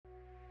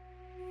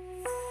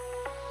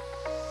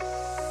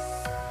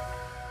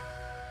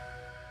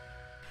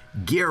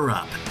Gear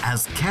up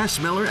as Cash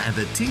Miller and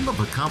a team of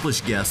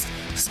accomplished guests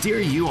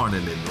steer you on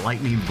an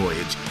enlightening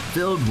voyage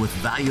filled with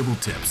valuable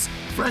tips,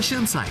 fresh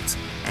insights,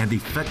 and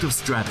effective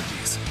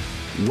strategies.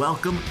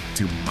 Welcome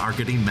to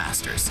Marketing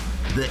Masters,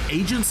 the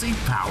Agency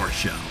Power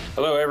Show.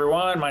 Hello,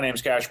 everyone. My name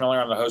is Cash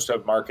Miller. I'm the host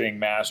of Marketing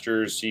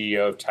Masters,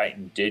 CEO of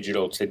Titan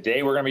Digital.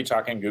 Today, we're going to be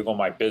talking Google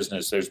My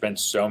Business. There's been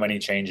so many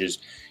changes,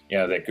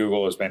 that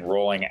Google has been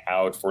rolling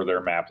out for their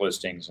map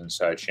listings and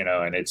such,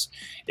 and it's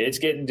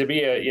getting to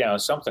be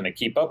something to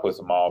keep up with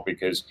them all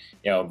because,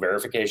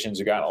 verifications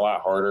have gotten a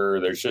lot harder.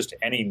 There's just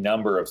any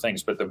number of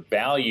things, but the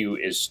value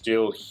is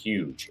still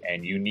huge,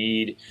 and you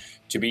need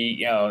to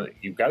be,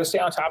 you've got to stay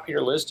on top of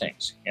your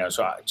listings.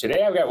 So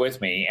today I've got with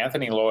me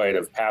Anthony Lloyd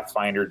of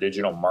Pathfinder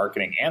Digital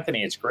Marketing.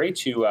 Anthony, it's great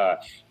to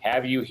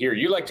have you here.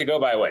 You like to go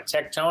by what,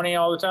 Tech Tony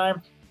all the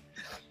time?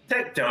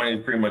 Tech Tony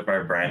is pretty much my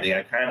branding.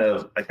 I kind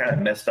of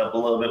messed up a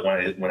little bit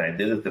when I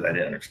did it because I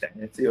didn't understand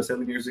it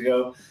 7 years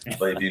ago.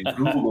 But if you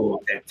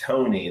Google Tech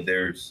Tony,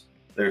 there's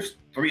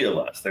three of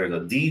us. There's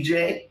a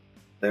DJ,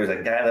 there's a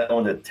guy that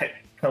owns a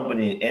tech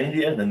company in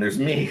India, and then there's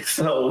me.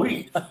 So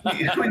we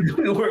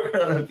work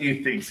on a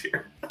few things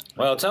here.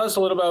 Well, tell us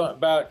a little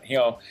about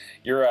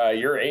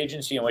your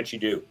agency and what you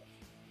do.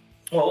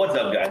 Well, what's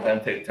up, guys? I'm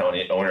Tech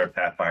Tony, owner of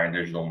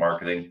Pathfinder Digital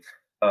Marketing.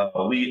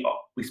 We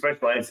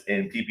specialize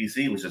in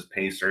PPC, which is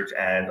paid search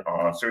ads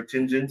on search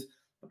engines.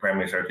 The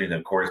primary search engine,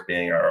 of course,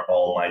 being our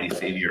almighty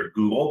savior,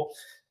 Google.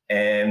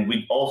 And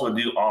we also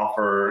do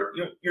offer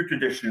your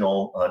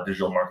traditional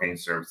digital marketing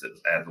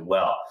services as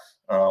well.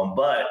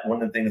 But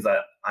one of the things that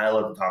I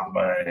love to talk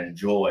about and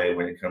enjoy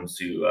when it comes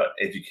to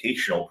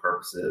educational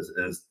purposes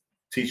is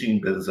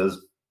teaching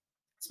businesses,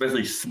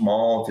 especially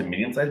small to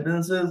medium-sized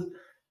businesses,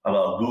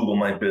 about Google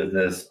My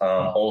Business,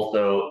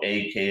 also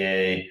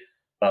AKA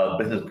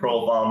Business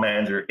Profile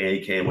Manager,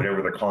 AKA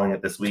whatever they're calling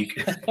it this week.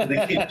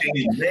 They keep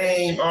changing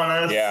name on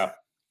us. Yeah.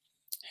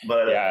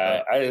 But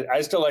I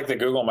still like the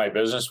Google My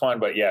Business one,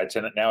 but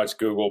now it's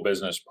Google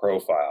Business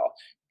Profile.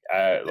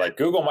 Like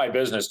Google My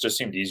Business just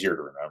seemed easier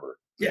to remember.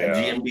 Yeah,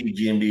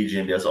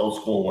 GMB, that's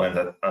old school ones.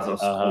 That's old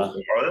school.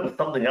 Or there was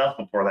something else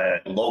before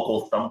that,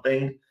 local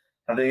something,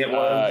 I think it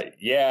was.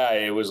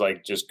 It was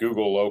like just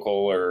Google Local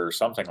or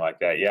something like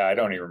that. Yeah, I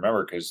don't even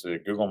remember because the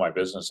Google My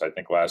Business, I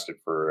think, lasted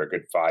for a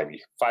good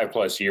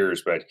 5+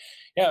 years. But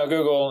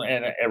Google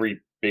and every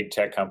big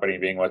tech company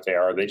being what they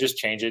are, they just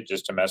change it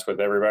just to mess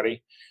with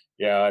everybody.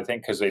 Yeah, I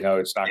think because they know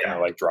it's not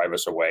going to drive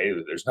us away.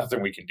 There's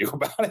nothing we can do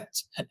about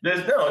it.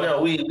 There's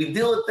we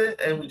deal with it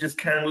and we just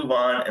kind of move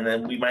on, and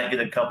then we might get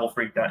a couple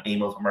freaked out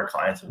emails from our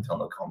clients and tell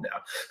them to calm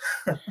down.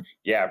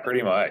 Yeah,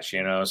 pretty much.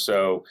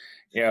 So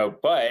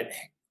but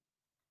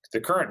the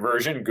current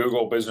version,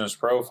 Google Business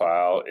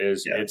Profile,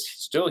 it's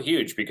still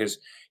huge because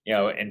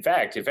in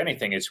fact, if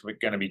anything, it's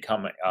going to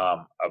become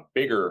a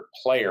bigger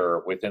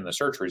player within the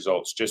search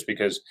results, just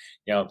because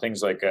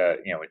things like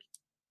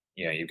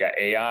you've got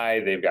AI,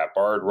 they've got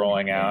Bard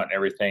rolling out and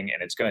everything,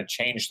 and it's going to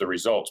change the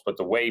results. But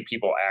the way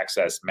people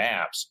access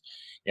maps,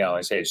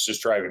 I say it's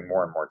just driving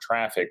more and more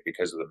traffic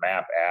because of the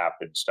map app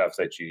and stuff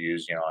that you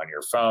use, on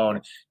your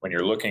phone when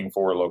you're looking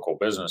for local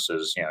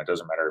businesses. It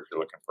doesn't matter if you're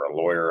looking for a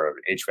lawyer or an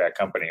HVAC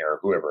company or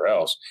whoever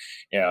else.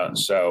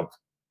 So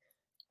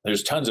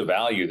there's tons of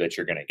value that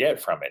you're going to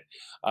get from it.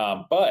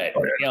 But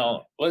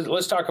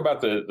let's talk about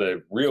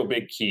the real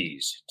big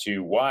keys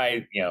to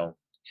why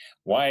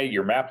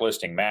your map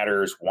listing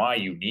matters, why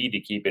you need to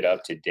keep it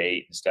up to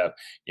date and stuff,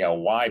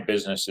 why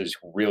businesses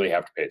really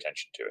have to pay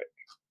attention to it.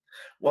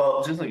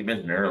 Well, just like you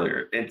mentioned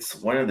earlier, it's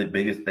one of the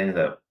biggest things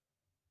that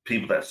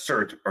people that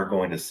search are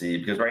going to see,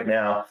 because right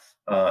now,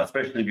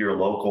 especially if you're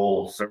a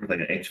local service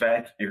like an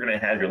HVAC, you're going to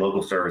have your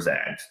local service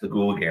ads, the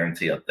Google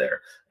guarantee up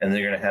there, and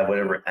then you're going to have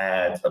whatever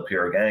ads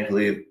appear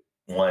organically,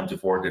 1 to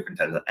 4 different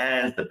types of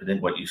ads, depending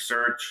on what you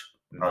search.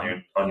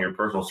 On your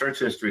personal search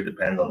history,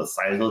 depends on the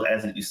size of those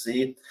ads that you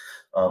see.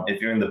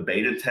 If you're in the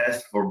beta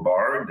test for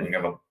Bard, then you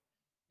have a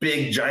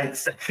big giant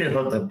section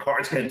of the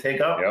Bard's going to take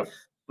up. Yep.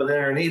 But then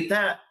underneath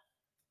that,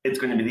 it's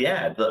going to be the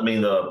ad.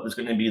 It's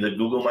going to be the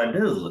Google My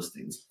Business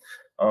listings.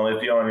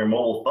 If you're on your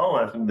mobile phone,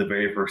 that's going to be the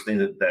very first thing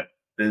that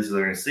businesses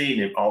are going to see.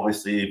 And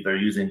obviously, if they're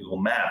using Google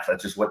Maps,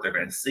 that's just what they're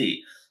going to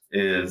see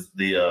is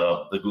the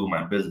Google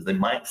My Business. They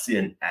might see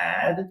an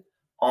ad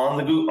on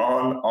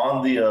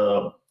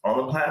the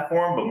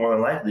platform, but more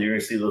than likely, you're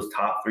going to see those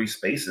top 3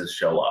 spaces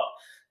show up.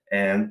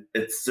 And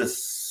it's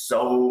just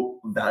so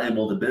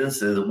valuable to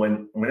businesses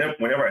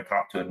whenever I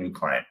talk to a new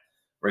client,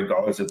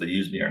 regardless if they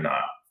use me or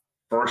not.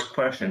 First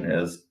question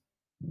is,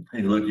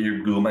 you look at your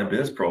Google My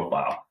Business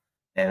profile,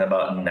 and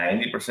about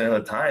 90%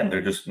 of the time,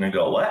 they're just going to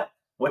go, what?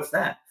 What's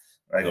that?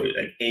 I go,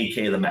 like, AK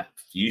the map.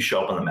 You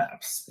show up on the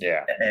maps.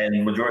 Yeah.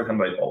 And majority of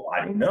the time, like, oh,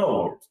 I don't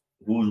know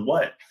who's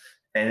what.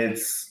 And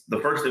it's the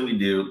first thing we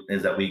do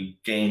is that we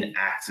gain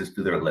access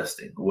to their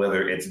listing,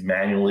 whether it's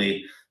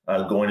manually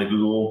going to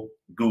Google,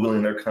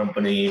 Googling their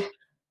company,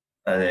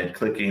 and then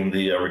clicking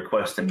the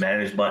request to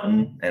manage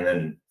button. And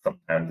then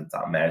sometimes it's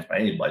not managed by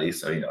anybody.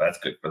 So, that's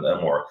good for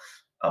them. Or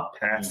a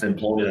past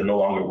employee that no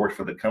longer worked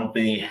for the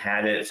company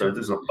had it. So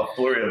there's a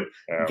flurry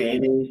of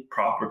gaining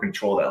proper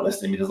control of that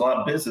listing, because a lot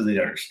of businesses need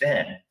to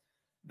understand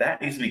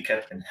that needs to be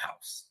kept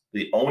in-house.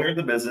 The owner of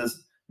the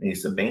business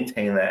needs to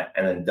maintain that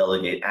and then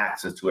delegate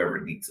access to whoever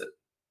needs it.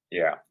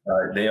 Yeah.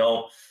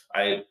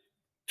 I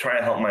try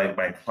to help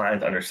my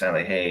clients understand,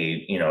 like,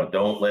 hey,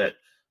 don't let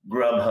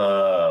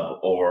Grubhub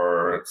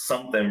or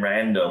something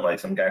random, like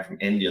some guy from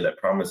India that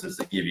promises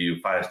to give you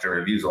 5-star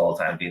reviews all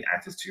the time, gain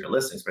access to your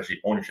listing, especially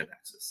ownership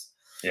access.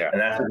 Yeah.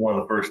 And that's one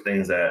of the first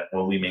things that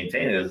when we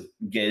maintain is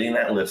getting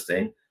that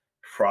listing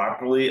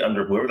properly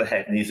under whoever the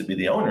heck needs to be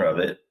the owner of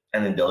it,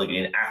 and then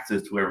delegating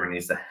access to whoever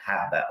needs to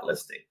have that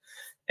listing.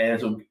 And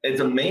so it's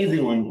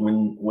amazing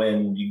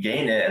when you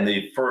gain it, and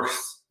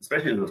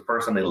especially the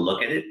first time they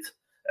look at it,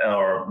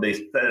 or they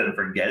set it and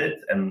forget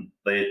it, and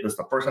this is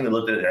the first time they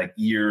looked at it in like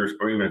years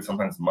or even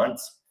sometimes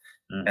months,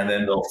 and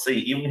then they'll see,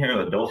 even here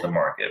in the Dothan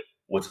market,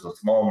 which is a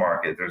small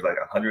market, there's like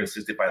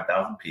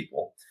 165,000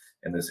 people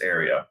in this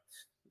area.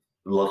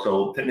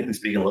 So technically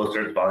speaking, low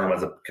search volume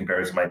as a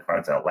comparison to my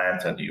clients in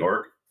Atlanta and New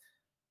York,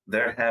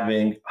 they're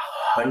having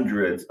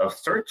hundreds of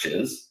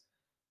searches.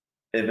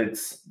 If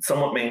it's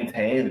somewhat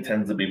maintained, it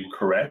tends to be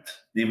correct.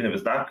 Even if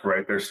it's not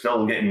correct, they're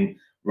still getting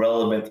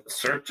relevant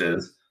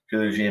searches to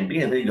their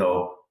GMB, and they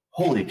go,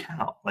 holy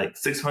cow, like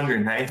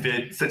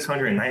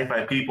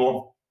 695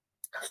 people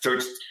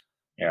searched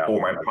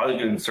for my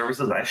product and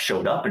services. I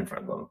showed up in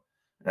front of them.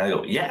 And I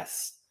go,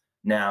 yes.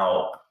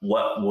 Now,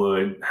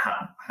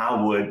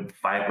 how would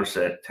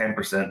 5%,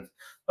 10%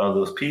 of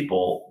those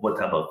people, what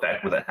type of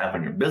effect would that have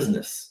on your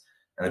business?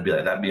 And I'd be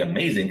like, that'd be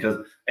amazing,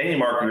 because any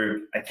marketer,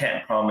 I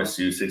can't promise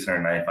you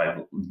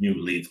 695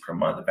 new leads per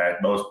month. In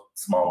fact, most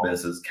small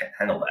businesses can't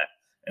handle that.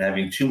 And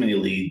having too many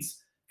leads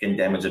can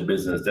damage a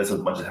business just as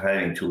much as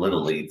having too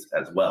little leads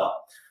as well.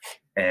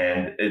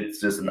 And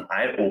it's just an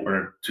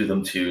eye-opener to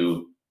them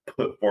to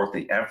put forth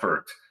the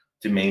effort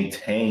to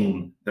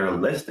maintain their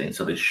listing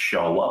so they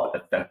show up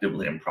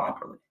effectively and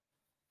properly.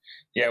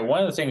 Yeah,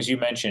 one of the things you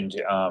mentioned,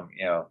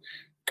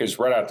 because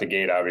right out the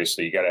gate,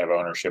 obviously, you got to have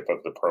ownership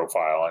of the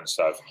profile and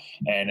stuff.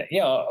 And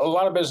a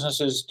lot of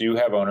businesses do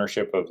have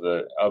ownership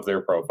of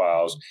their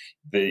profiles.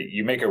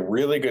 You make a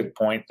really good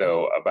point,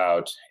 though,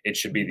 about it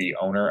should be the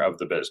owner of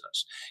the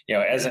business.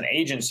 As an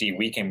agency,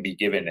 we can be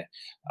given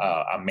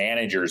a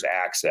manager's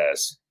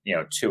access,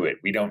 to it.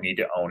 We don't need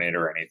to own it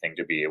or anything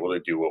to be able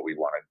to do what we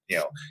want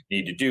to,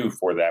 need to do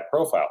for that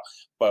profile.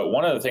 But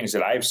one of the things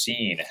that I've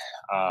seen,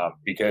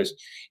 because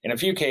in a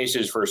few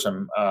cases for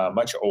some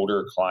much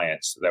older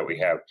clients that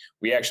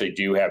we actually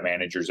do have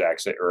managers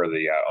access or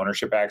the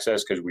ownership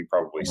access, because we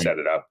probably set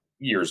it up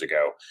years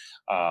ago.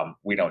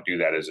 We don't do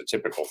that as a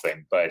typical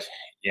thing, but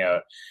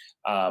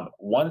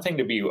one thing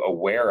to be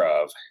aware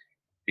of,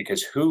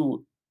 because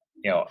who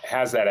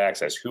has that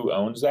access, who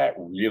owns that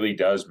really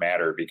does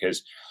matter,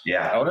 because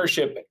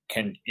ownership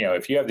can,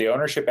 if you have the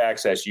ownership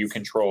access, you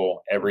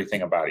control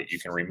everything about it. You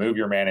can remove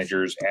your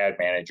managers, add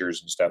managers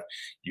and stuff.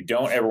 You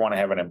don't ever want to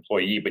have an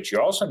employee, but you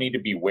also need to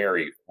be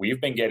wary. We've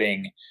been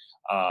getting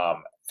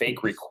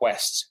fake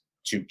requests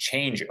to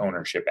change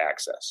ownership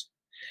access,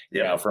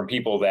 from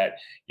people that,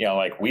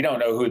 like, we don't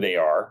know who they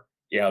are.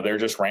 They're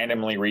just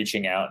randomly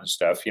reaching out and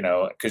stuff,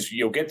 because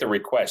you'll get the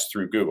request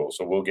through Google.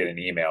 So we'll get an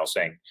email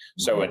saying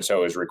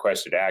so-and-so has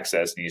requested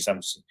access, and you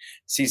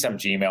see some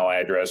Gmail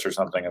address or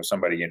something of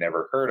somebody you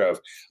never heard of.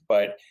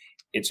 But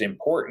it's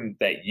important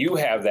that you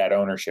have that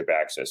ownership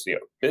access. The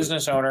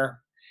business owner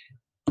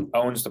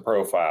owns the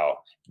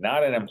profile,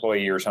 not an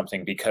employee or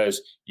something,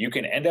 because you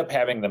can end up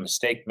having the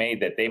mistake made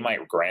that they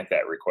might grant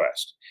that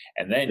request.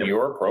 And then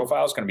your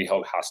profile is going to be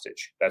held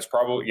hostage. That's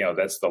probably,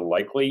 that's the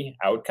likely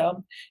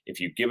outcome if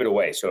you give it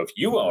away. So if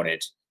you own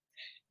it,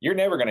 you're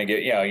never going to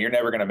you're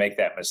never going to make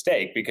that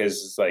mistake,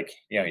 because it's like,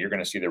 you're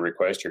going to see the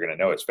request. You're going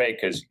to know it's fake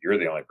because you're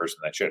the only person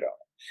that should own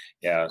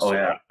it. Yeah.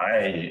 So,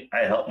 I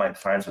help my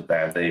clients with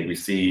that. They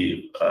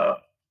receive, I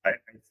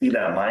see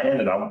that on my end,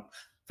 and I'll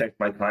text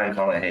my client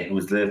calling, hey,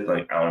 who's this?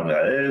 Like, I don't know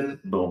who that is.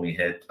 Boom, we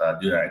hit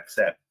do not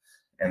accept.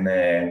 And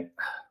then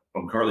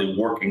I'm currently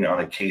working on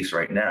a case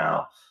right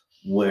now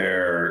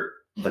where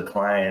the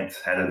client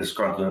had a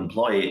disgruntled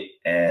employee,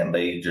 and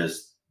they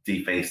just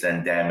defaced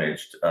and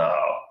damaged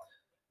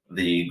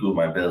the Google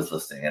My Business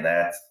listing. And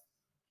that's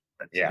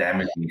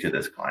damaging to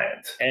this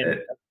client.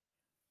 And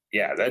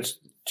that's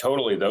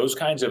totally, those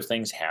kinds of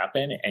things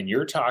happen. And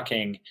you're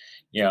talking,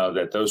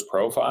 that those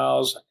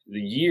profiles,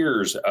 the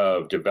years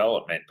of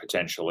development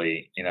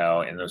potentially, in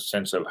the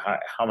sense of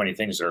how many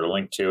things that are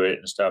linked to it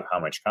and stuff, how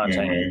much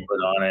content you put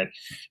on it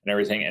and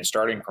everything. And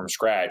starting from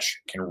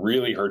scratch can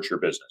really hurt your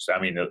business. I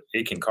mean,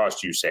 it can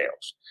cost you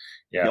sales.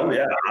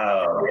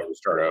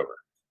 Start over.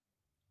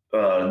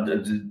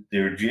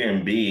 Their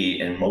GMB,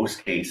 in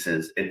most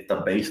cases, it's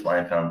the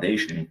baseline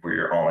foundation for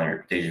your online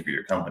reputation for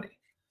your company.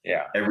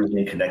 Yeah.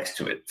 Everything connects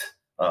to it.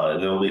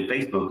 There will be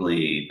Facebook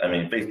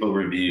Facebook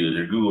reviews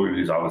or Google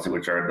reviews, obviously,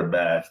 which are the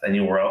best.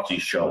 Anywhere else you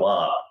show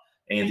up,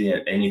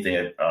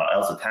 anything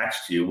else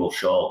attached to you will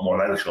more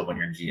likely show up on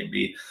your GMB.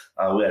 We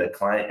had a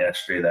client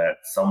yesterday that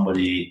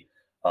somebody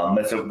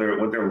messed up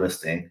with their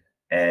listing,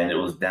 and it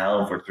was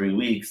down for 3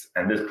 weeks.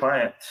 And this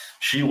client,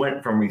 she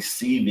went from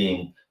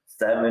receiving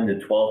 7 to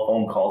 12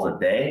 phone calls a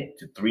day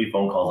to 3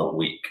 phone calls a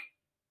week.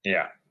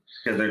 Yeah.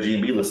 Because their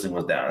G&B listing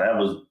was down. That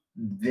was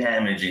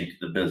damaging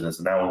to the business.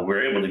 And now we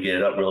were able to get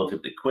it up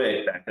relatively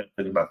quick. Back up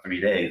took about 3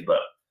 days, but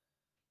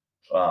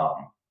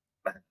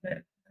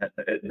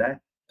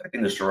that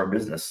can destroy a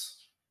business.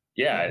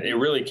 Yeah, it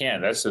really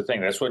can. That's the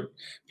thing. That's what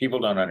people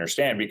don't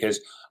understand, because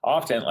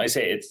often, like I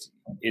say,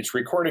 it's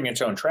recording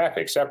its own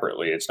traffic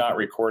separately. It's not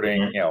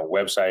recording,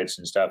 websites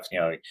and stuff.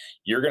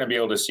 You're going to be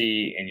able to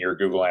see in your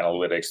Google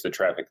Analytics the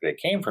traffic that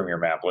came from your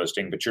map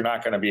listing, but you're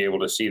not going to be able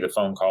to see the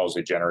phone calls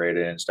it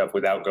generated and stuff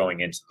without going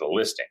into the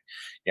listing.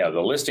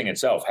 The listing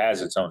itself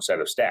has its own set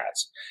of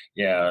stats.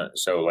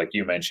 So like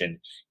you mentioned,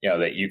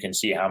 that you can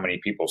see how many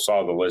people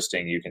saw the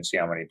listing, you can see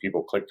how many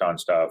people clicked on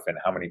stuff, and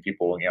how many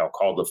people,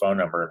 called the phone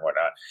number and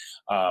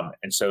whatnot.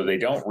 And so they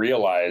don't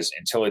realize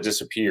until it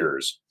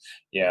disappears,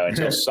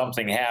 until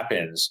something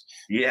happens,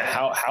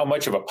 how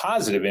much of a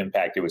positive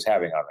impact it was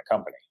having on the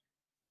company.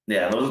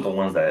 Yeah, those are the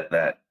ones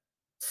that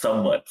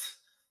somewhat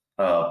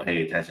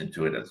pay attention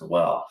to it as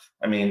well.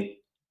 I mean,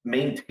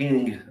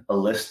 maintaining a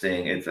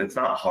listing, it's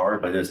not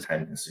hard, but it is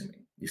time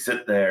consuming. You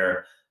sit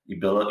there, you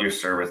build up your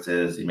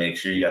services, you make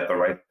sure you got the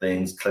right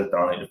things clicked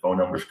on it, your phone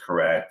number's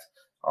correct,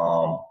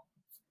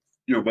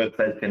 your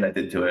website's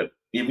connected to it.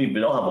 Even if you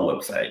don't have a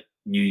website,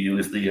 you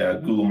use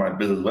the Google My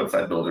Business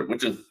website builder,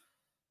 which is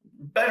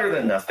better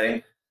than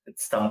nothing.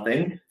 It's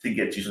something to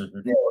get you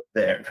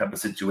there type of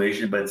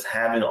situation, but it's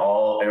having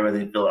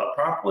everything filled out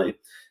properly.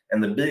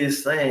 And the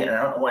biggest thing, and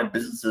I don't know why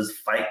businesses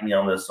fight me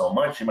on this so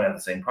much, you might have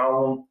the same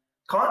problem,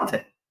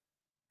 content.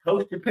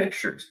 Post your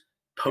pictures,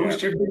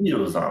 post your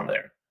videos on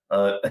there.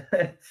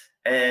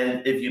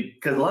 And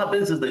because a lot of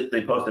businesses,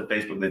 they post to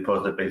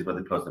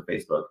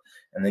Facebook,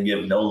 and they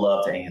give no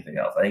love to anything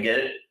else. I get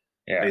it.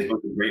 Yeah.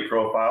 Facebook is a great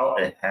profile.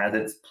 It has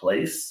its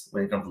place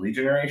when it comes to lead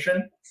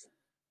generation.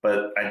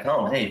 But I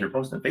tell them, hey, if you're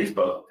posting to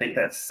Facebook, take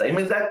that same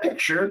exact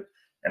picture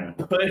and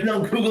put it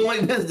on Google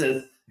My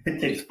Business. It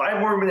takes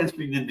 5 more minutes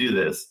for you to do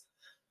this.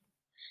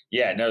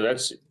 Yeah, no,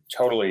 that's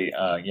totally,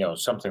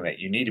 something that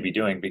you need to be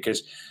doing,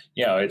 because,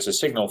 it's a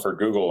signal for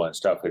Google and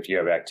stuff if you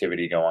have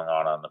activity going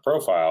on the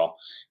profile,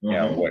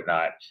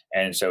 whatnot.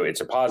 And so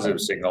it's a positive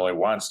signal. It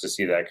wants to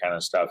see that kind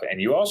of stuff. And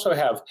you also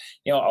have,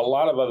 a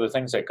lot of other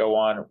things that go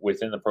on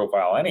within the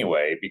profile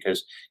anyway,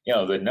 because,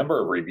 the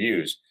number of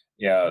reviews,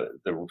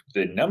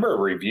 the number of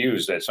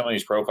reviews that some of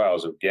these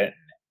profiles have getting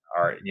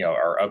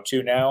are up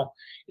to now,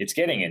 it's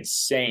getting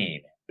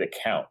insane. The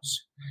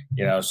counts,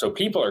 so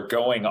people are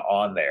going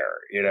on there.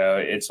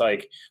 It's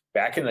like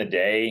back in the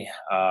day,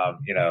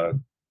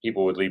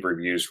 people would leave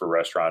reviews for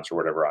restaurants or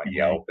whatever on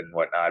Yelp and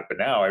whatnot. But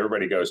now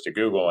everybody goes to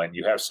Google, and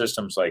you have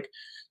systems like,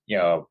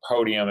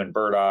 Podium and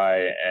Bird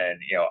Eye and,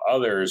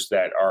 others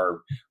that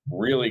are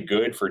really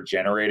good for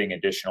generating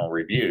additional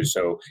reviews.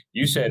 So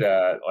you said,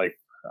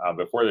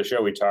 before the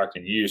show we talked,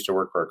 and you used to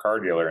work for a car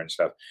dealer and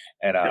stuff,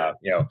 and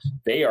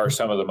they are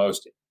some of the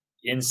most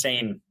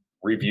insane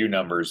review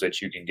numbers that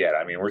you can get.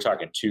 I mean, we're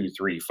talking 2,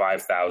 3,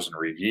 5,000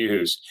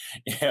 reviews,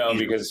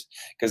 because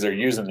they're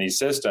using these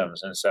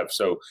systems and stuff.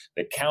 So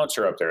the counts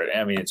are up there.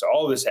 I mean, it's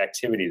all this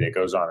activity that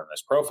goes on in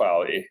this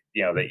profile,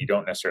 that you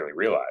don't necessarily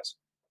realize.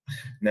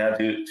 Now,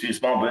 to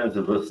small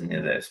businesses listening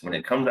to this, when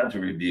it comes down to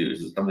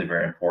reviews, it's something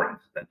very important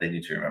that they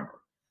need to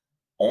remember.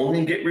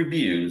 Only get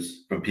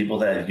reviews from people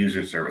that have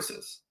user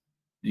services.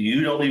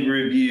 You don't leave a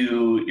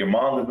review, your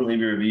mom doesn't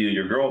leave a review,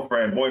 your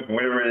girlfriend, boyfriend,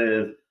 whatever it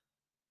is,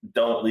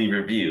 don't leave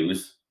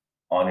reviews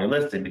on your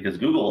listing, because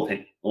Google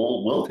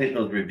will take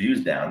those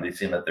reviews down. They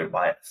seem that they're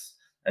biased,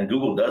 and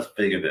Google does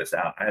figure this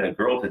out. I had a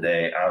girl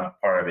today. I'm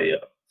part of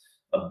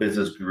a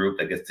business group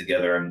that gets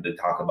together and they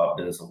talk about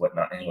business and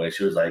whatnot. Anyway,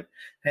 she was like,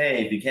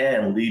 "Hey, if you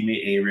can, leave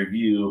me a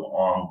review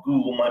on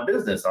Google My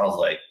Business." I was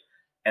like,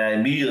 and I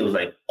immediately was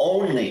like,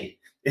 only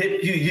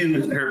if you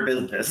use their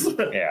business.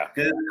 Yeah,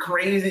 because it's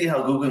crazy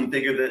how Google can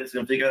figure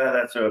out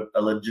that's a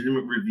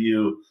legitimate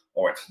review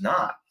or it's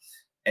not.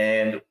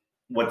 And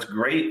what's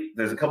great,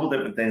 there's several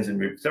different things in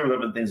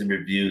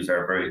reviews that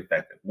are very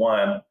effective.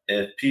 One,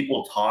 if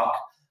people talk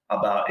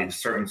about a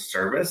certain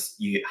service,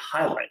 you get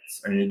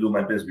highlights. And you Google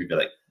My Business review,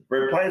 like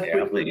replies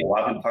quickly. A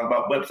lot of people talk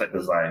about website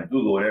design,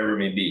 Google, whatever it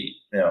may be.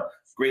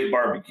 Great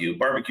barbecue,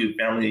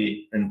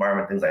 family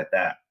environment, things like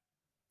that.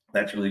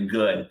 That's really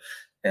good.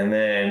 And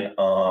then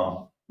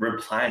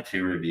reply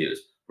to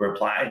reviews.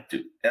 Reply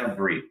to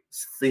every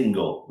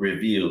single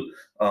review.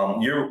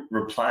 Your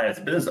reply as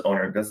a business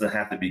owner doesn't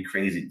have to be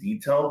crazy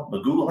detailed,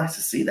 but Google likes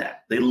to see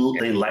that. They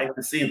like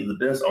to see that the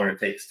business owner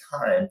takes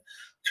time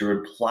to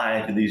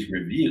reply to these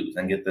reviews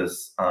and get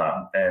this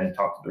and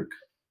talk to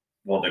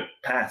their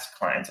past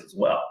clients as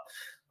well.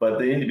 But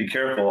they need to be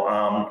careful.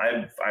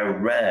 I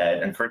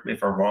read, and correct me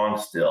if I'm wrong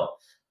still,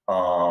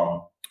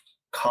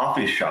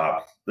 coffee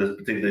shops,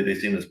 particularly they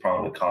see this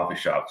problem with coffee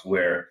shops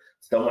where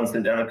someone's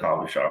sitting down at a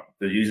coffee shop,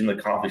 they're using the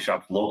coffee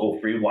shop's local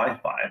free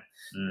Wi-Fi,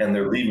 and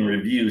they're leaving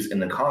reviews in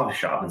the coffee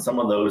shop, and some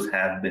of those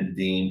have been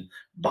deemed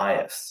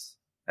biased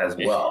as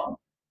well.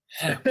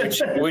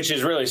 which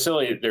is really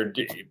silly. They're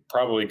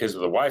probably because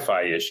of the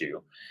Wi-Fi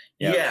issue.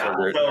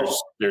 So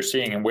they're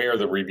seeing where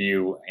the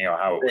review,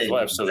 how it was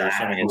left. So they're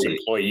assuming it's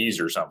employees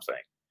or something.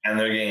 And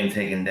they're getting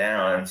taken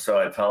down. And so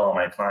I tell all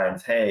my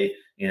clients, hey,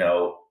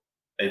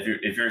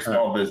 if you're a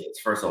small business,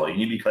 first of all, you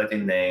need to be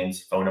collecting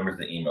names, phone numbers,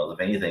 and emails. If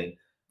anything,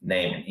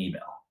 name and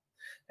email.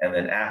 And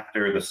then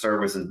after the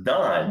service is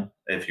done,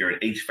 if you're an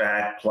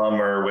HVAC,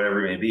 plumber,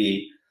 whatever it may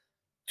be,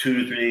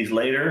 2 to 3 days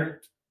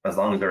later, as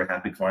long as they're a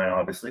happy client,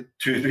 obviously,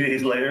 2 to 3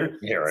 days later,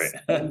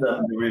 send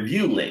them the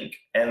review link.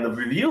 And the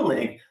review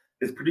link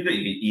is pretty good.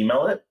 You can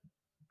email it,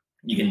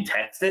 you can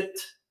text it,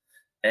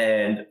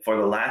 and for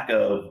the lack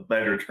of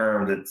better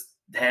terms, it's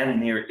damn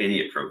near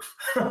idiot proof.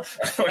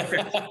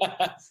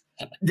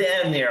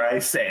 Damn near, I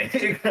say,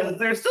 because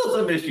there's still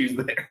some issues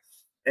there.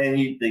 And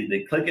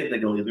they click it, they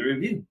can leave the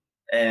review.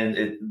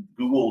 And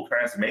Google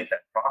tries to make that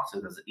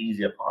process as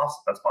easy as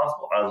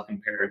possible as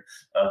compared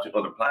to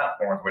other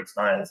platforms where it's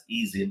not as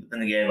easy. But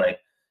then again, like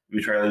if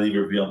you try to leave a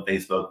review on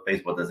Facebook,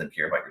 Facebook doesn't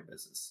care about your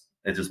business.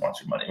 It just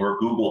wants your money. Where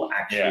Google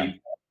actually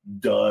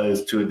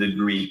does, to a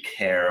degree,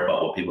 care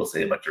about what people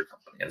say about your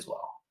company as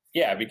well.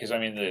 Yeah, because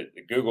the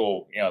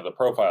Google, the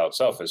profile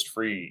itself is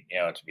free,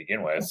 to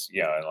begin with,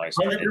 and like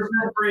 100%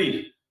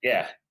 free.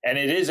 Yeah, and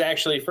it is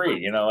actually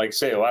free. Like I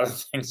say, a lot of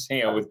things,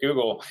 with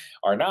Google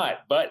are not,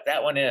 but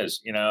that one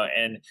is,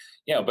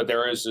 but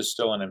there is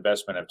still an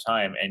investment of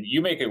time. And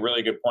you make a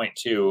really good point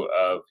too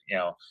of,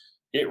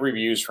 get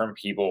reviews from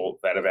people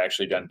that have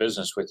actually done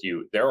business with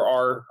you. There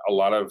are a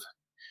lot of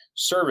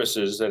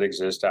services that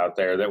exist out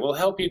there that will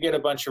help you get a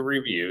bunch of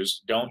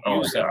reviews. Don't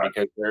use them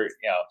because they're,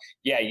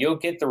 you'll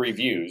get the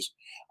reviews.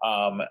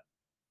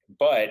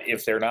 But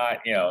if they're not,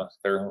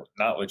 they're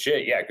not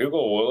legit,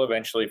 Google will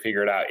eventually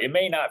figure it out. It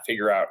may not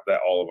figure out that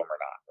all of them are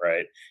not,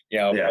 right?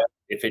 But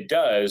if it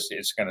does,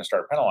 it's going to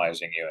start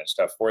penalizing you and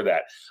stuff for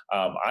that.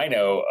 I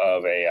know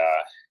of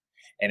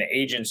an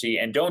agency,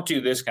 and don't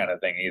do this kind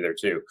of thing either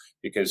too,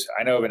 because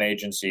I know of an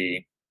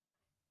agency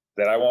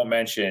that I won't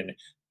mention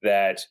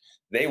that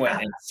they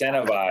went and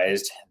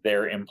incentivized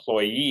their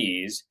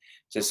employees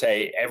to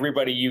say,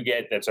 everybody you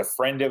get that's a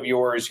friend of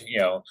yours,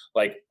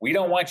 like, we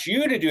don't want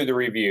you to do the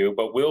review,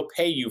 but we'll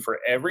pay you for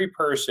every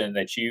person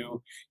that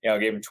you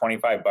gave them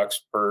 $25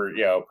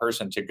 per,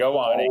 person to go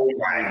on. Oh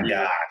my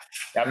gosh.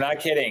 I'm not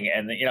kidding.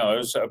 And, it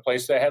was a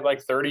place that had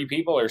like 30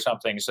 people or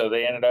something. So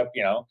they ended up,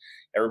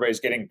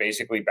 everybody's getting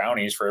basically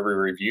bounties for every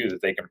review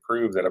that they can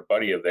prove that a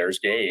buddy of theirs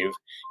gave,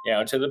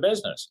 to the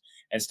business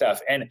and stuff.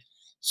 And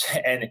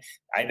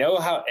I know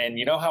how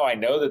I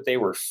know that they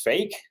were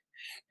fake,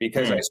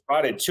 because I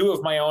spotted 2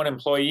 of my own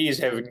employees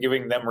have been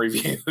giving them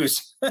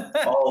reviews.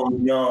 Oh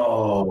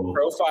no.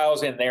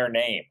 Profiles in their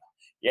name.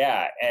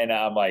 Yeah. And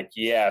I'm like,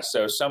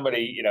 so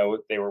somebody,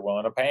 they were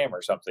willing to pay him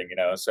or something,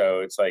 so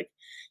it's like,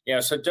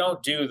 so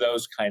don't do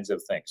those kinds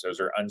of things. Those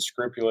are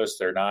unscrupulous.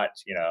 They're not,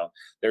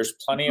 there's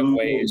plenty of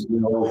ways.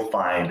 You'll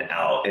find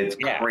out. It's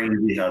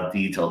crazy how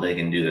detailed they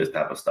can do this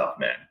type of stuff,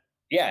 man.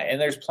 Yeah,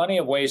 and there's plenty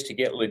of ways to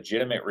get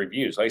legitimate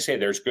reviews. Like I say,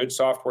 there's good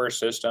software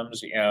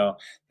systems,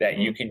 that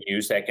you can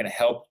use that can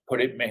help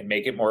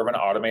make it more of an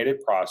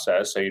automated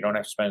process, so you don't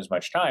have to spend as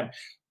much time.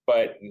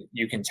 But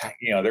you can,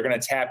 they're going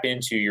to tap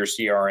into your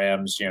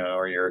CRMs,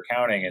 or your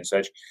accounting and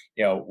such,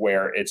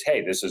 where it's,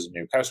 hey, this is a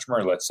new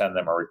customer. Let's send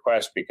them a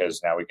request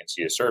because now we can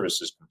see a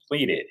service is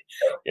completed,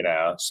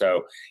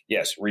 So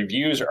yes,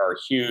 reviews are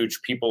huge.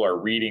 People are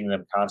reading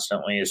them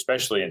constantly,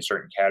 especially in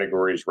certain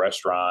categories,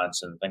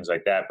 restaurants and things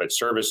like that. But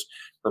service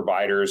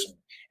providers,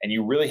 and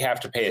you really have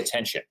to pay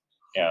attention.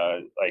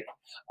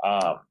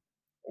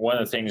 One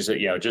of the things that,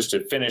 just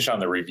to finish on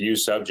the review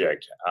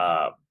subject,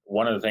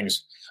 one of the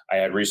things I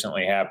had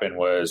recently happen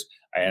was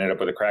I ended up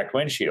with a cracked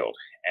windshield,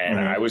 and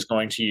I was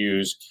going to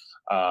use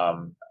a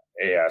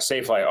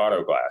Safelite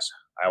Auto Glass.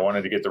 I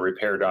wanted to get the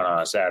repair done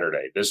on a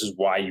Saturday. This is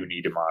why you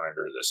need to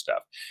monitor this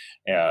stuff.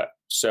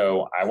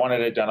 So I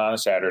wanted it done on a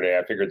Saturday.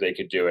 I figured they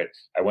could do it.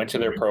 I went to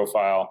their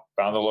profile,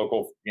 found the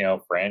local,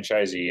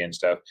 franchisee and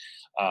stuff.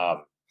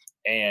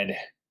 And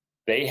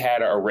they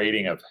had a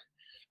rating of,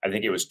 I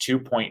think it was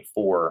 2.4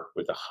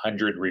 with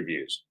 100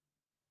 reviews.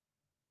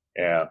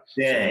 Yeah.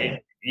 Dang.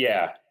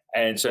 Yeah.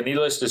 And so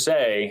needless to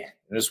say,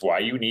 this is why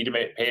you need to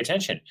pay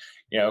attention,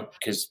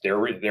 because their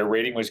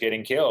rating was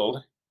getting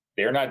killed.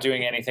 They're not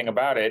doing anything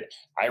about it.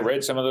 I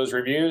read some of those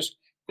reviews.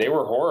 They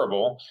were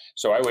horrible.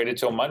 So I waited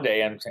till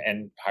Monday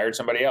and hired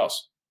somebody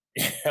else.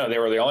 They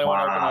were the only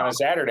one open on a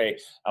Saturday.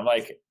 I'm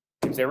like,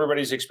 if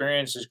everybody's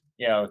experience is,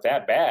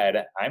 that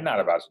bad, I'm not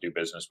about to do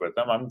business with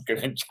them.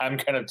 I'm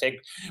gonna take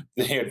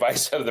the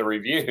advice of the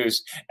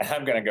reviews and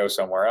I'm gonna go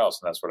somewhere else.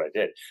 And that's what I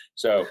did.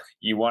 So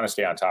you want to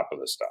stay on top of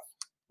this stuff.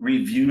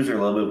 Reviews are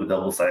a little bit of a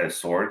double-sided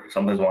sword.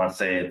 Sometimes I want to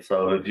say it.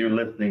 So if you're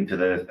listening to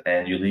this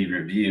and you leave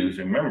reviews,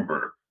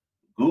 remember,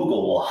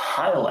 Google will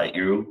highlight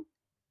you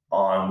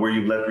on where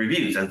you've left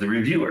reviews as the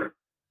reviewer.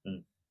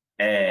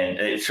 And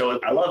it shows,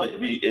 I love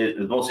it.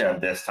 It's mostly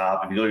on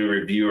desktop. If you go to your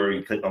reviewer,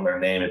 you click on their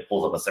name, it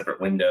pulls up a separate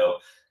window,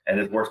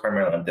 and it works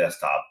primarily on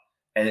desktop.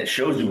 and it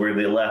shows you where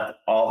they left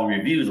all the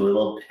reviews with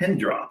little pin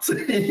drops.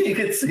 You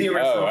can see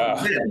where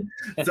someone's been.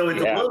 So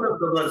it's a little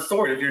bit of a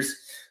sort. If you're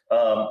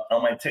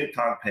on my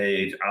TikTok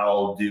page,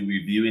 I'll do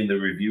reviewing the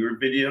reviewer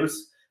videos,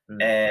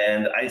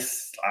 and I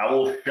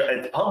will.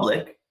 It's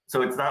public,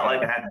 so it's not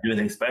like I have to do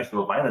anything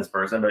special to find this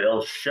person, but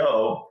it'll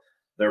show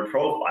their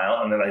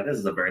profile, and they're like, "This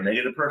is a very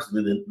negative person.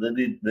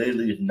 They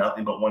leave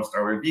nothing but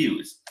 1-star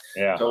reviews."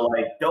 Yeah. So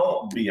like,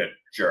 don't be a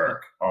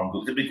jerk on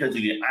Google because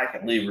I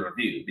can leave a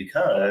review,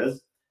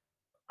 because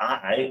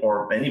I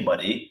or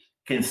anybody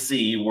can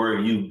see where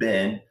you've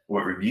been,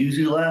 what reviews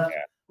you left,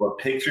 what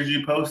pictures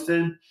you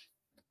posted,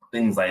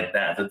 things like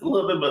that. So it's a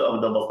little bit of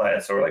a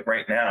double-sided sword. Like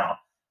right now,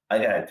 I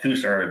got a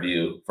 2-star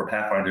review for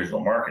Pathfinder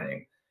Digital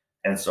Marketing.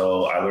 And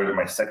so I alerted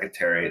my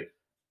secretary,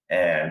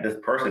 and this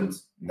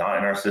person's not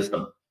in our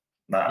system,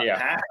 not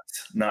past,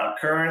 not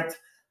current.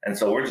 And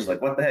so we're just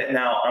like, what the heck?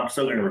 Now, I'm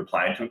still going to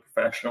reply to it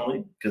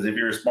professionally, because if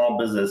you're a small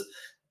business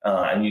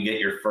and you get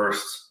your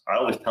first, I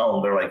always tell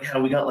them, they're like, yeah,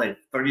 we got like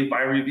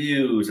 35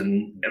 reviews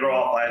and they're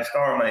all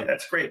 5-star. I'm like,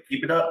 that's great.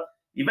 Keep it up.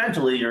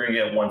 Eventually, you're going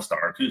to get 1-star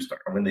or 2-star.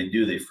 When they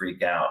do, they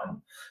freak out.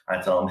 And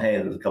I tell them, hey,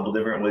 there's a couple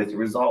different ways to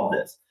resolve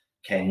this.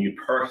 Can you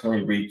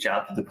personally reach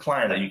out to the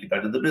client that you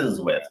conducted the business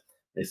with?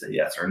 They say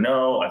yes or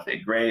no. I say,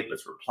 great,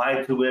 let's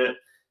reply to it.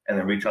 And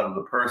then reach out to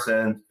the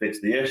person, fix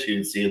the issue,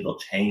 and see if they'll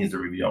change the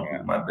review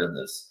on my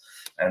business.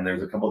 And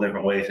there's a couple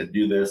different ways to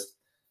do this.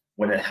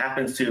 When it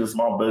happens to the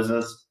small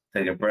business,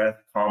 take a breath,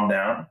 calm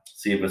down,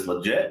 see if it's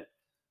legit,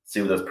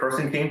 see where this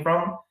person came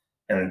from,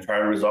 and then try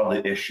to resolve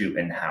the issue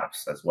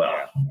in-house as well.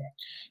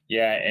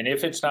 Yeah, and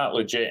if it's not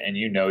legit and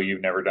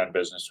you've never done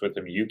business with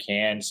them, you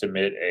can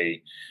submit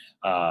a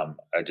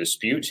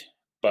dispute,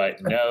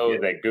 but know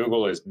that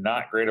Google is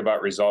not great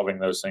about resolving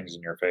those things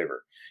in your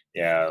favor.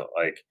 Yeah,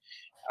 like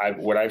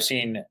what I've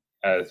seen,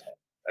 a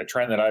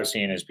trend that I've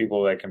seen is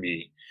people that can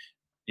be,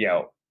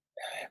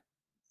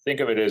 think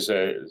of it as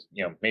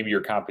maybe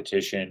your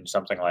competition,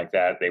 something like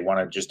that. They want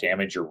to just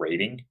damage your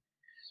rating.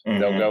 Mm-hmm.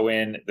 They'll go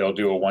in, they'll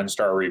do a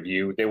 1-star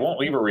review. They won't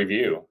leave a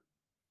review,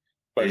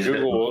 but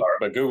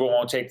Google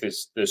won't take the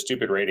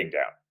stupid rating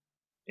down.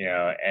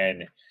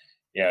 And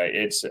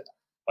it's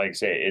like I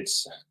say,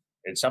 it's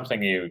something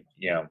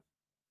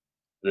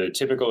the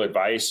typical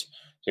advice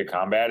to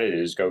combat it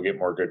is go get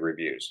more good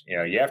reviews.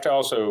 You have to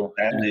also.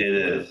 And it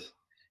is.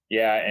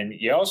 Yeah, and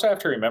you also have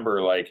to remember,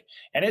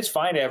 and it's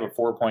fine to have a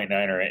 4.9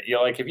 or,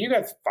 if you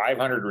got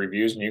 500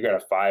 reviews and you got a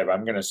 5,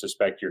 I'm going to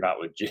suspect you're not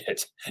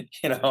legit,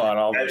 on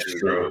all those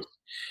reviews. True.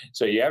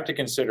 So you have to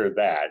consider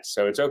that.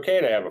 So it's okay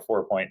to have a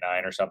 4.9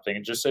 or something.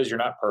 It just says you're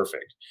not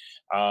perfect.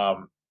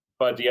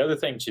 But the other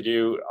thing to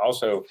do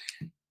also,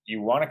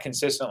 you want to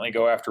consistently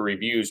go after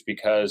reviews,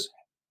 because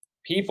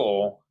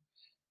people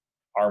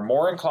are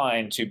more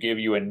inclined to give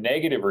you a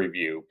negative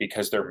review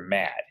because they're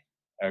mad.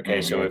 Okay,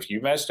 mm-hmm. So if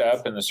you messed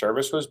up and the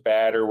service was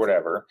bad or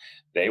whatever,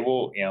 they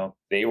will,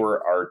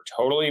 are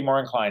totally more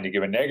inclined to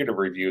give a negative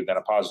review than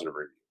a positive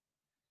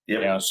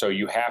review. Yep. So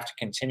you have to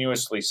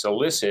continuously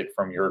solicit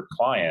from your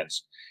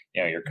clients,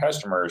 your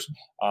customers,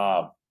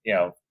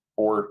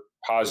 for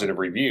positive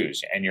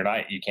reviews, and you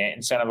can't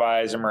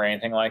incentivize them or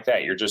anything like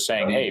that. You're just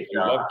saying, hey,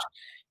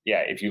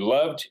 if you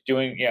loved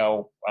doing,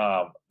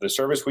 the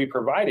service we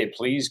provided,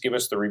 please give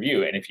us the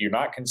review. And if you're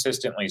not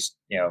consistently,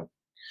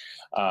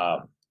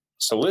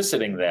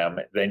 soliciting them,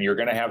 then you're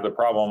going to have the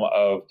problem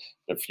of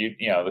the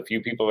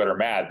few people that are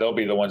mad. They'll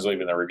be the ones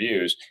leaving the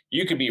reviews.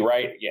 You could be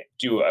right,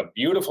 do a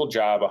beautiful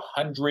job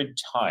 100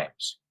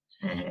 times,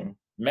 mm-hmm.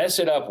 mess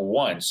it up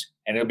once,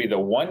 and it'll be the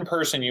one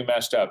person you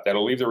messed up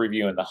that'll leave the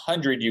review, and the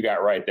 100 you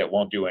got right that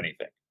won't do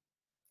anything.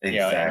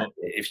 Exactly. And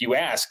if you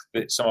ask,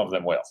 some of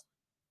them will.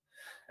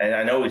 And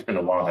I know we spend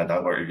a long time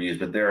talking about reviews,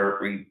 but they're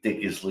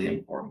ridiculously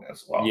important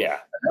as well. Yeah.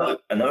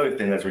 Another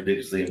thing that's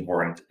ridiculously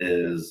important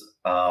is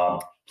a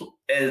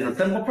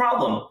simple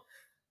problem.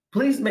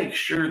 Please make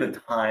sure the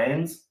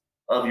times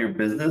of your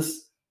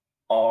business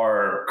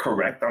are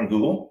correct on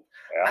Google.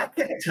 Yeah. I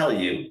can't tell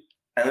you,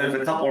 and there's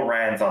a couple of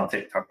rants on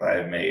TikTok that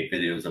I've made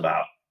videos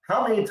about,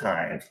 how many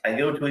times I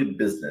go to a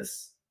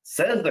business,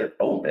 says they're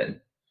open,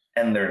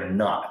 and they're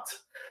not.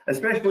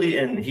 Especially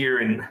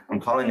I'm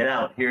calling it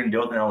out, here in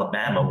Dothan,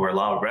 Alabama, where a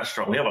lot of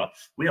restaurants,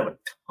 we have a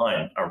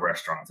ton of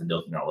restaurants in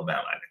Dothan,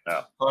 Alabama.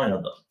 A ton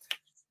of them.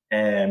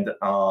 And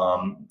a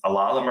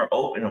lot of them are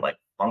open at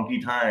funky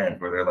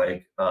times where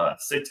they're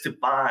 6 to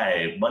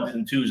 5, Mondays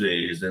and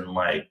Tuesdays, and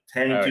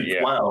 10 to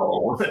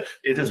 12.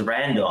 It's just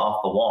random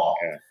off the wall.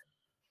 Yeah.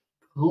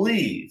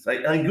 Please,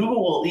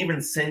 Google will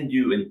even send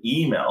you an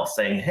email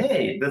saying,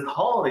 hey, this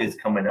holiday is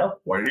coming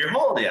up. What are your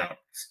holiday hours?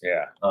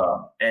 Yeah.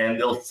 And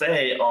they'll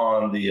say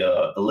on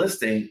the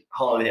listing,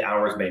 holiday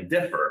hours may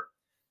differ.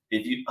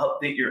 If you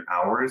update your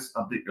hours,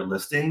 update your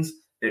listings,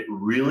 it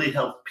really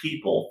helps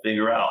people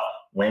figure out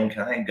when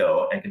can I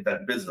go and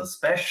conduct business,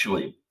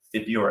 especially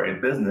if you are a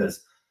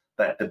business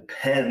that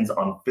depends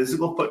on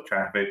physical foot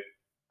traffic.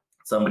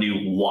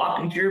 Somebody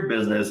walk into your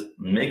business,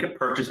 make a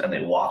purchase, and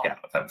they walk out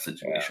type of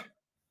situation.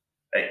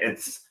 Yeah.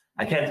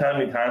 I can't tell how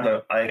many times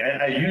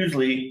I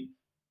usually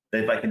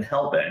if I can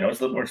help it, I know it's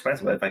a little more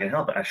expensive, but if I can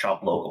help it, I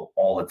shop local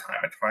all the time.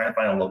 I try and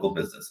find a local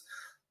business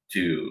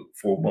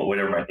for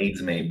whatever my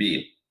needs may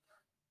be.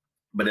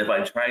 But if I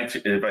have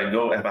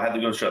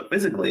to go shop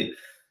physically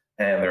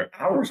and their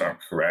hours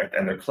aren't correct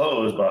and they're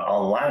closed, but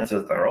online it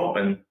says they're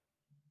open,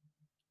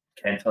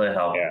 can't tell you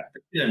how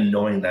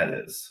annoying that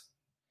is.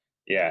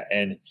 Yeah,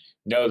 and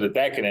know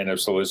that can end up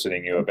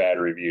soliciting you a bad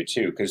review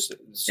too, because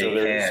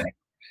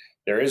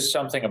there is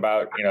something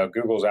about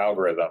Google's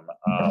algorithm,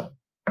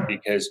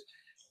 because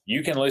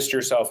you can list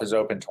yourself as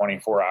open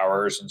 24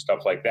 hours and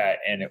stuff like that.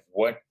 And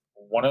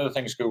one of the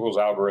things Google's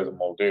algorithm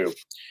will do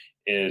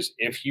is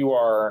if you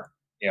are,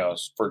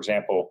 for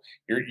example,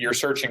 you're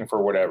searching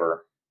for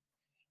whatever,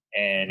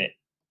 and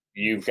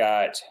you've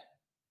got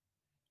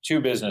two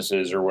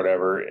businesses or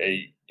whatever,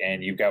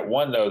 and you've got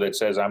one though that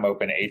says I'm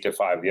open 8 to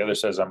 5, the other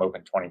says I'm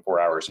open 24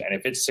 hours. And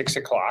if it's 6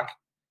 o'clock,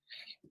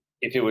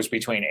 if it was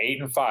between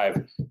 8 and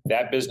 5,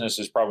 that business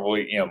is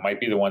probably, might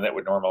be the one that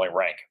would normally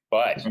rank.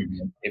 But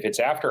if it's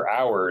after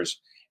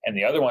hours and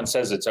the other one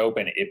says it's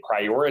open, it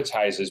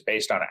prioritizes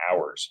based on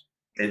hours.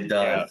 It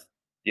does.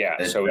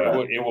 Yeah. So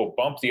it will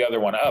bump the other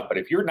one up. But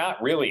if you're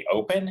not really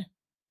open,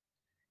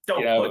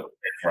 don't put it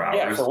for hours.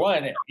 Yeah, for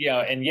one,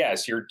 and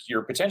yes,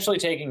 you're potentially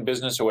taking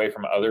business away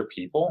from other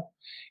people,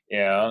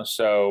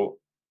 so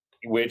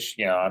which,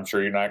 I'm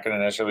sure you're not going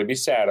to necessarily be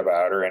sad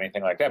about or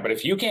anything like that. But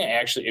if you're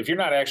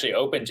not actually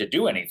open to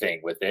do anything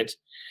with it,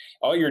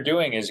 all you're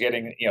doing is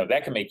getting,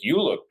 that can make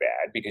you look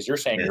bad because you're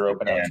saying you're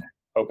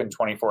open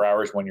 24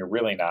 hours when you're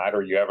really not,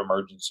 or you have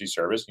emergency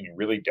service and you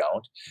really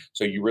don't.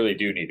 So you really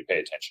do need to pay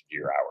attention to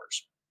your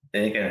hours.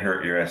 It can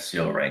hurt your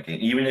SEO ranking,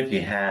 even if you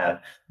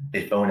have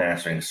a phone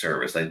answering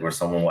service, like where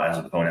someone will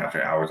answer the phone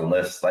after hours.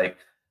 Unless, like,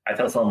 I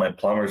tell some of my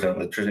plumbers and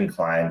electrician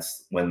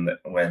clients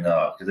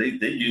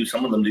because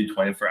some of them do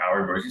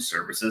 24-hour emergency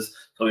services.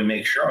 So we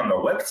make sure on their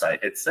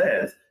website it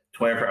says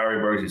 24-hour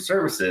emergency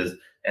services,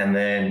 and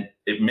then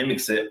it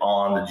mimics it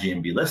on the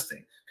GMB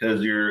listing.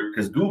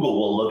 Because Google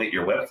will look at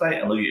your website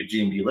and look at your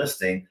GMB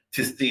listing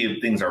to see if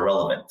things are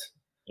relevant.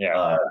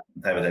 Yeah,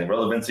 type of thing.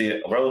 Relevance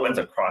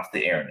across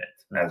the internet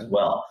as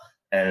well.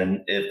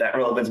 And if that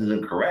relevance is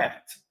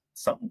incorrect,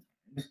 sometimes,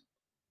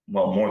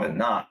 more than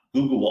not,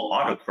 Google will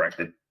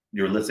autocorrect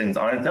your listings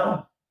on its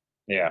own.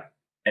 Yeah.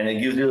 And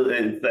it'll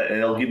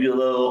give you a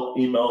little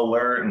email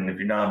alert. And if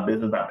you're not in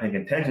business, not paying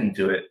attention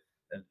to it,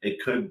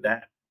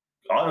 that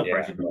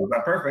autocorrection is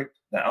not perfect.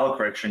 That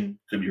autocorrection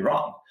could be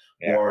wrong.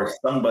 Yeah. Or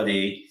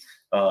somebody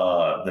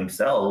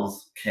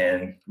themselves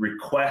can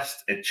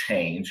request a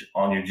change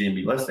on your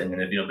GMB listing.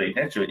 And if you don't pay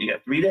attention to it, you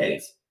got 3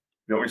 days.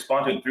 If you don't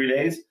respond to it in 3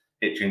 days,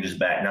 it changes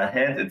back. Now,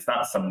 hence, it's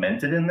not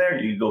cemented in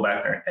there. You can go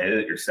back there and edit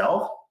it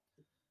yourself.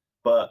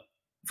 But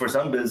for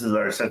some businesses that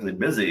are essentially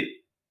busy,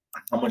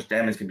 how much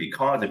damage can be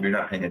caused if you're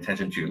not paying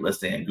attention to your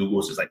listing and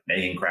Google's just like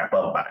making crap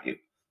up about you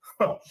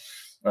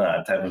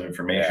type of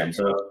information.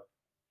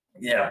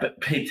 Yeah. So, but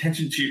pay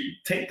attention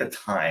take the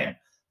time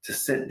to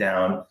sit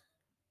down,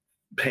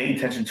 pay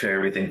attention to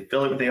everything,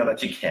 fill everything out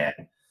that you can.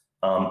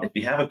 If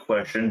you have a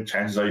question,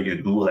 chances are you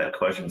can Google that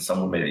question.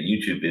 Someone made a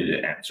YouTube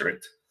video to answer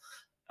it.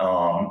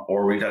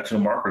 Or reach out to a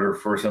marketer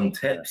for some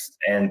tips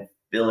and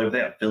fill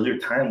everything out. Fill your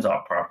times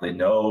out properly.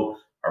 Know,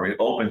 are we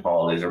open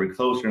holidays? Are we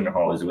closed during the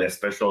holidays? Do we have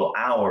special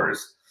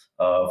hours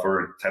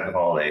for type of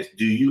holidays?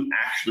 Do you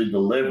actually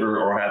deliver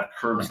or have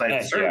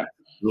curbside service?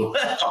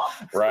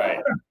 Right.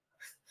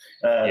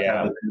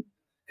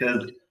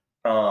 Because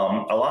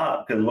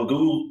what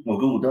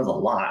Google does a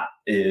lot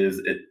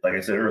is, like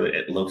I said earlier,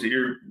 it looks at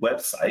your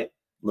website,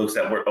 looks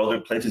at where other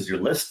places you're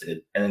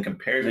listed, and then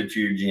compares it to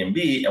your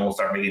GMB and will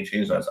start making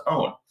changes on its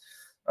own.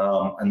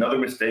 Another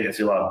mistake I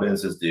see a lot of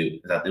businesses do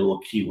is that they will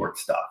keyword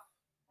stuff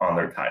on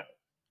their title.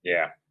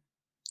 Yeah.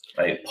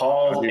 Like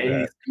Paul's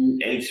AC,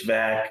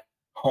 HVAC,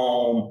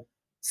 home,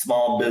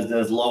 small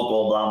business,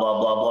 local, blah, blah,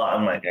 blah, blah.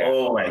 I'm like,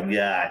 oh my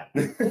God.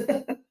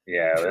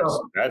 Yeah,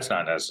 that's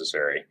not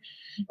necessary.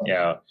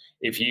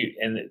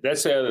 And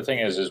that's the other thing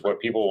is what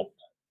people,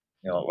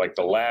 like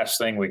the last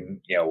thing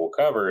we'll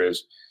cover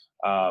is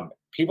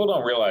people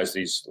don't realize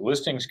these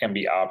listings can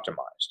be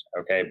optimized.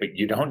 Okay. But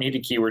you don't need to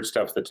keyword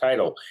stuff the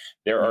title.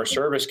 There are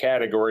service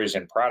categories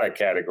and product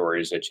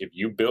categories that if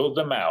you build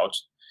them out,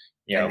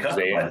 and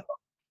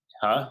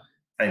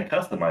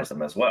customize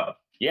them as well.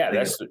 Yeah.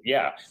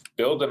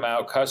 Build them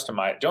out,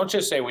 customize. Don't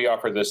just say we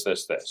offer this,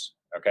 this, this.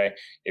 Okay.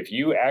 If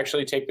you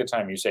actually take the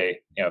time, you say,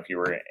 if you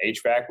were in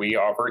HVAC, we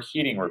offer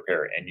heating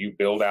repair, and you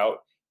build out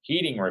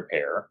heating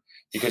repair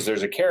because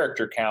there's a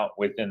character count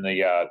within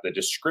the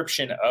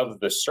description of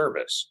the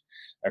service.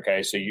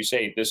 Okay. So you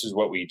say, this is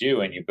what we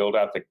do, and you build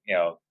out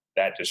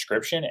that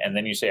description. And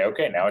then you say,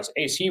 okay, now it's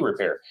AC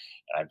repair,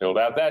 and I build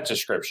out that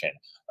description.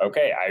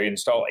 Okay. I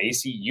install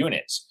AC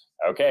units.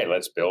 Okay,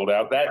 let's build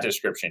out that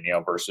description,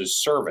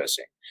 versus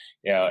servicing,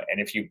 and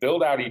if you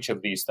build out each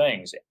of these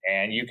things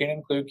and you can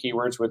include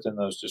keywords within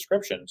those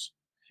descriptions,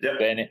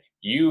 then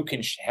you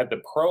can have the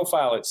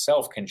profile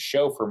itself can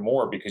show for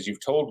more because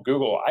you've told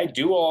Google, I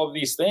do all of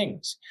these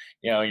things.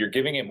 You're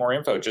giving it more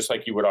info just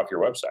like you would off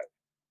your website.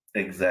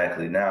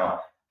 Exactly.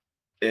 Now,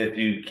 if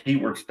you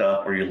keyword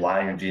stuff or you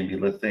lie in your GMB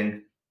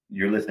listing,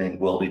 your listing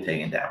will be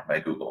taken down by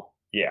Google.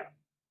 Yeah.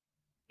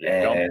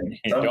 And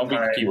don't be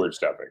keyword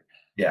stuffing.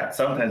 Yeah,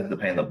 sometimes it's a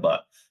pain in the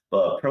butt.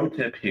 But pro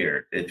tip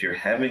here, if you're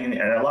having,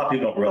 and a lot of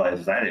people don't realize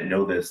this, I didn't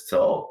know this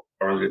till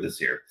earlier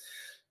this year.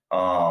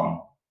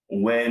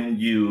 When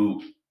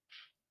you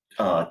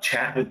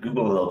chat with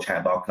Google, a little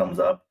chat box comes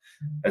up.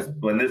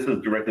 When this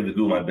is directly with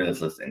Google My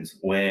Business listings,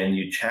 when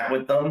you chat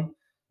with them,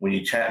 when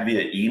you chat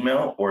via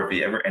email, or if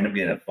you ever end up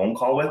getting a phone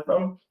call with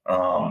them,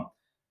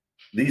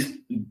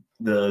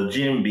 the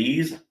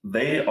GMBs,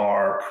 they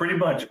are pretty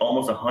much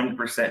almost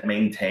 100%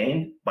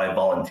 maintained by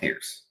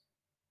volunteers.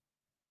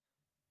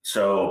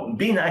 So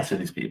be nice to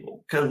these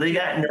people because they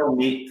got no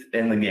meat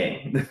in the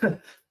game.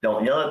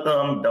 Don't yell at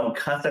them. Don't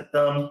cuss at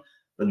them.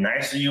 The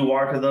nicer you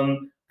are to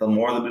them, the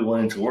more they'll be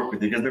willing to work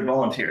with you because they're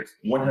volunteers,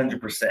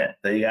 100%.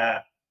 They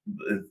got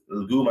the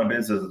Google My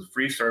Business is a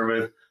free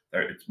service.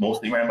 It's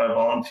mostly ran by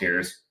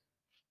volunteers.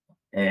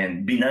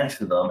 And be nice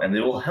to them, and they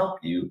will help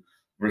you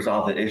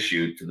resolve the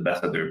issue to the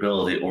best of their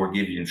ability or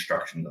give you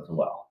instructions as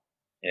well.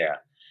 Yeah.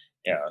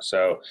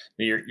 So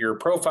your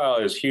profile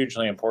is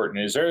hugely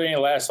important. Is there any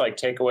last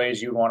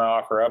takeaways you want to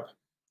offer up?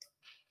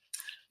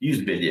 Use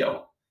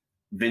video.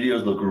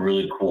 Videos look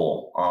really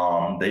cool.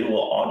 They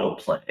will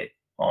autoplay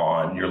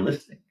on your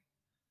listing.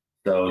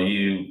 So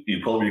you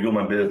pull up your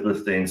Google My Business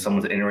listing,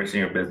 someone's interested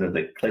in your business,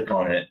 they click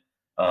on it,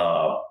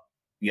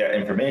 you got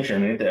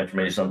information, and the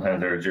information sometimes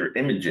there's your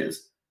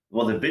images.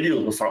 Well, the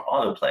videos will start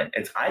autoplaying.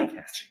 It's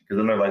eye-catching because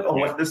then they're like, oh,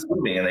 what's this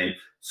movie? And they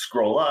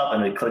scroll up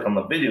and they click on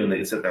the video and they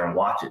can sit there and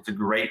watch it. It's a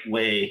great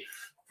way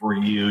for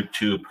you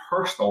to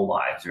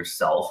personalize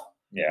yourself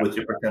with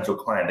your potential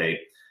client.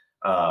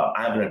 I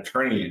have an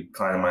attorney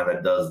client of mine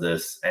that does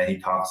this, and he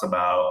talks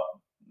about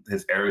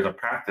his areas of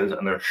practice,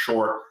 and they're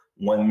short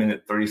 1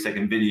 minute,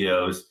 30-second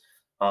videos.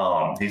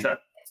 He's not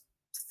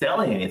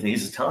selling anything.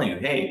 He's just telling you,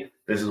 hey,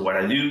 this is what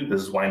I do.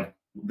 This is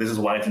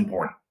why it's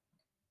important.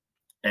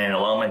 And a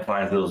lot of my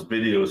clients, those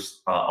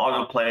videos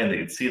autoplay and they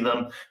can see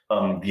them.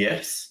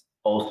 GIFs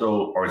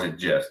also, or is it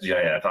GIFs?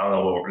 GIF. I don't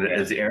know.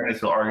 Is the Aaron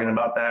still arguing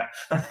about that?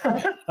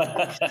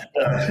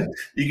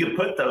 You can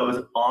put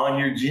those on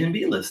your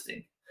GMB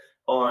listing.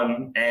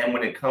 And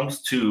when it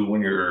comes to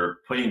when you're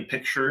putting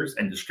pictures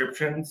and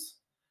descriptions,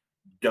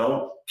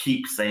 don't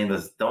keep saying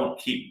this. Don't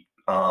keep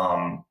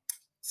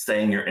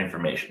saying your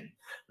information.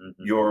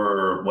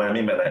 What I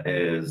mean by that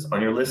is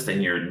on your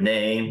listing, your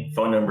name,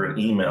 phone number, and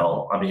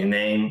email.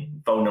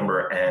 Name, phone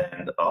number,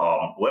 and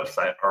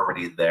website are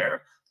already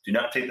there. Do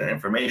not take that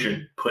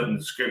information, put in the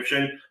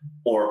description,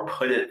 or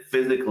put it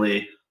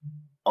physically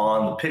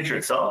on the picture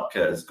itself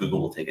because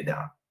Google will take it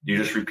down. You're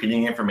just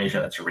repeating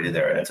information that's already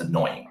there, and it's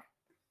annoying.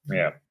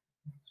 Yeah.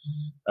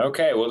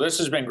 Okay, well, this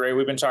has been great.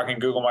 We've been talking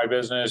Google My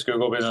Business,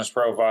 Google Business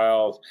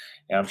Profile,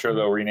 and I'm sure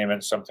they'll rename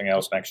it something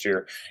else next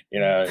year.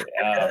 Or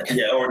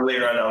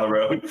later on down the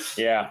road.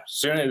 Yeah,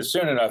 soon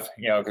enough.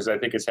 Because I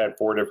think it's had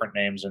 4 different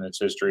names in its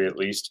history at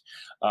least.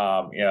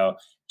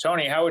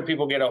 Tony, how would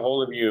people get a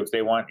hold of you if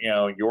they want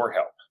your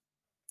help?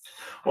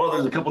 Well,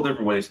 there's a couple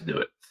different ways to do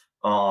it.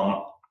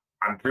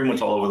 I'm pretty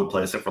much all over the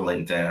place except for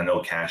LinkedIn. I know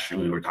Cash,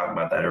 we were talking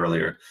about that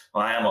earlier.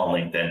 Well, I am on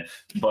LinkedIn,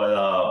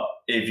 but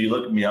if you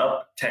look me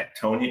up, Tech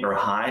Tony or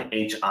Hi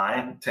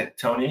Tech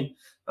Tony,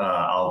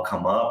 I'll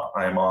come up.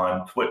 I'm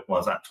on Twitter. Well,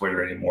 it's not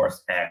Twitter anymore.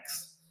 It's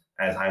X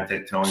as Hi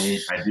Tech Tony.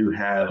 I do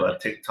have a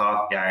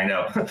TikTok. Yeah, I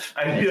know.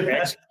 I do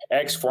have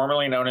X,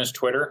 formerly known as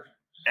Twitter.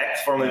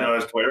 X, formerly known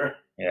as Twitter.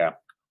 Yeah.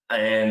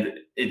 And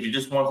if you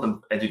just want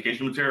some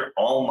education material,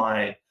 all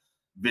my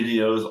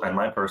videos and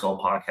my personal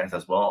podcast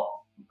as well,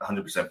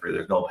 100% free.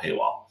 There's no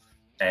paywall,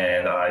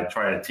 and I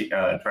try to keep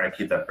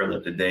that fairly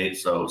up to date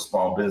so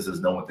small businesses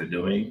know what they're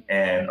doing.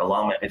 And a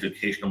lot of my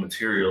educational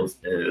materials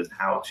is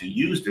how to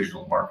use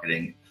digital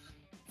marketing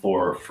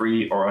for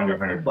free or under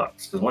 $100.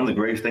 Because one of the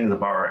greatest things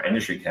about our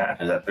industry, Cash,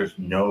 is that there's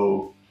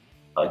no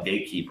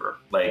gatekeeper.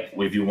 Like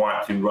if you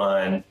want to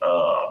run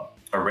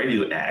a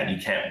radio ad,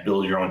 you can't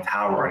build your own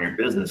tower on your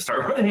business.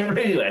 Start running a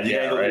radio ad. You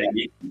gotta go to a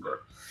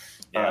gatekeeper.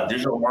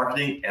 Digital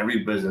marketing,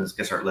 every business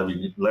can start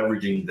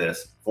leveraging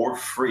this for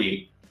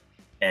free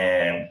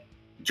and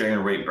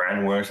generate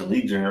brand awareness and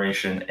lead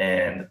generation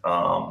and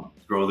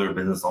grow their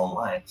business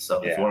online.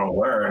 So if you want to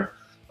learn,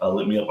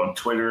 look me up on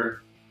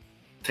Twitter,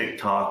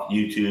 TikTok,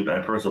 YouTube,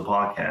 and personal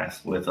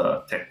podcast with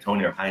Tech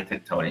Tony or Hi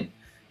Tech Tony,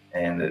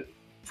 and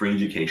free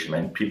education.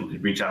 And people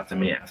could reach out to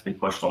me, ask me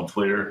questions on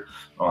Twitter,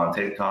 on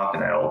TikTok,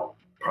 and I'll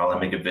probably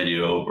make a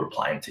video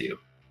replying to you.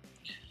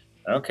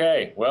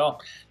 Okay, well,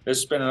 this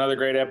has been another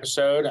great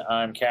episode.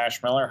 I'm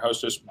Cash Miller,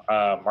 host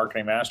of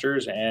Marketing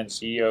Masters and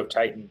CEO of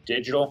Titan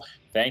Digital.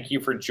 Thank you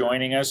for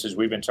joining us as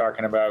we've been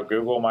talking about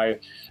Google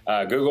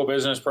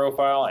Business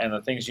Profile and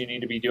the things you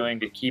need to be doing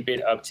to keep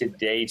it up to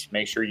date.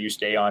 Make sure you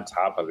stay on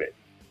top of it.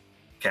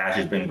 Cash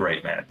has been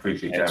great, man.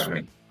 Appreciate you having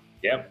me.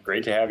 Yep,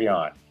 great to have you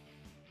on.